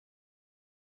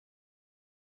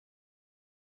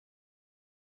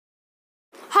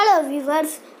Hello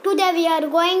viewers, today we are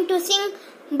going to sing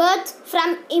Birds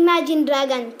from Imagine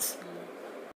Dragons.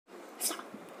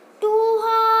 Two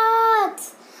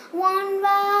hearts, one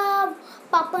love,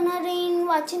 pop in a dream,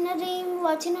 watching a dream,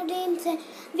 watching a dream, say,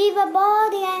 we've a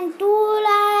body and two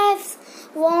lives.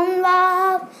 One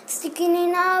love, sticking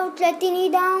it out, letting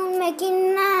it down,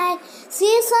 making night.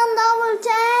 Season that will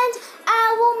change,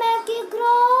 I will make it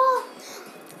grow.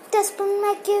 This will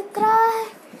make you cry,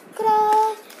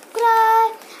 cry,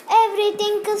 cry.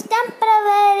 Everything is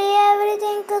temporary,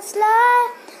 everything is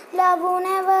lie. Love will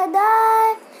never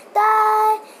die,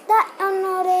 die, die.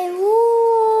 Honore, ooh.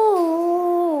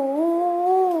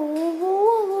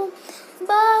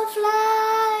 Bird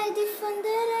fly different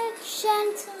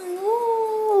directions. Ooh,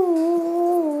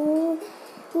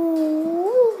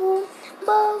 ooh.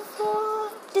 Bird fly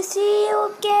to see you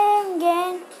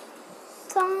again.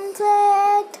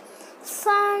 Sunset,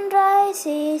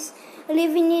 sunrises,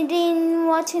 living a dream,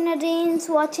 watching a dreams,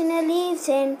 watching a leaves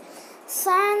and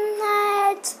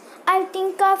sunlight. I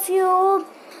think of you,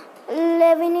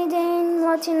 living a dream,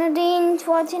 watching a dreams,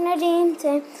 watching a dreams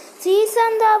and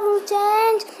season that will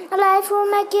change. Life will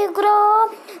make you grow,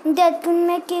 death will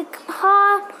make you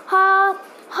hard, hard,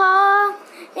 hard.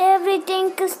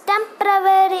 Everything is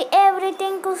temporary,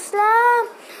 everything is love.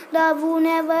 Love will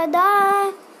never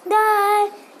die. Die,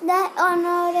 die,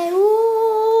 honor,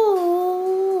 ooh.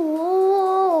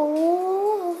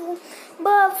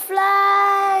 Bird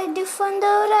fly different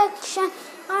direction,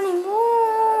 honey, ooh.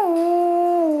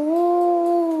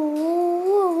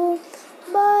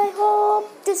 But hope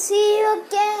to see you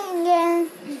again.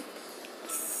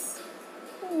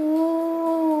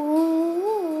 Ooh.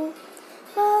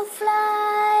 Bird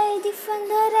fly different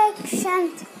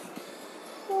directions.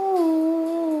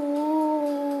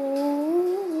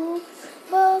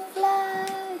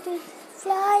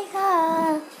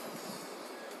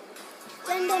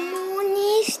 When the moon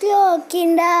is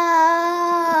looking down,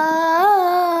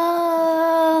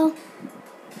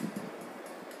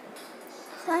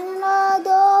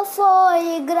 another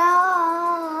foreground,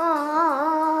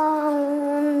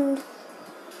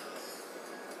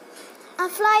 I'm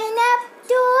flying up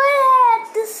to let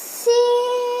the sea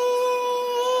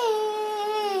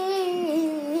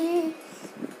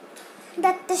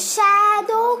that the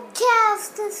shadow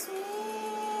casts me.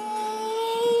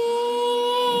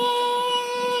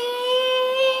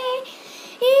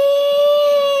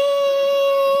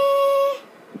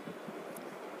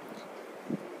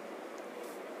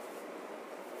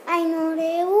 I know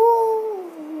they ooh,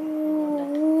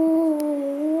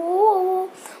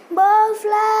 bird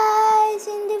flies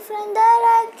in different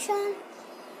directions.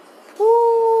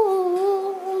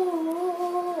 Ooh,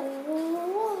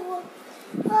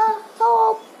 I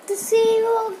hope to see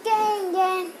you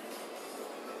again.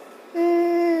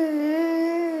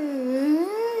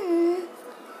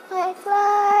 I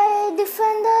fly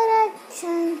different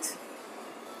directions.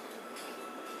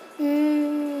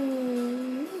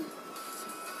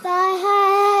 Fly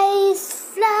high,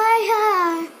 fly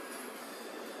high.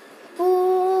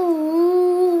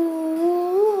 Ooh,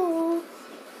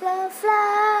 fly,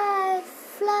 fly,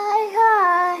 fly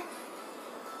high.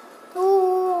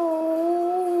 Ooh,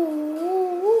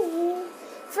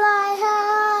 fly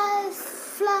high,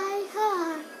 fly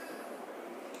high.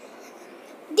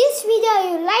 This video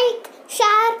you like,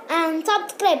 share and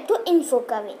subscribe to Info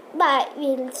Kavin. Bye.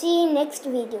 We'll see you next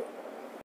video.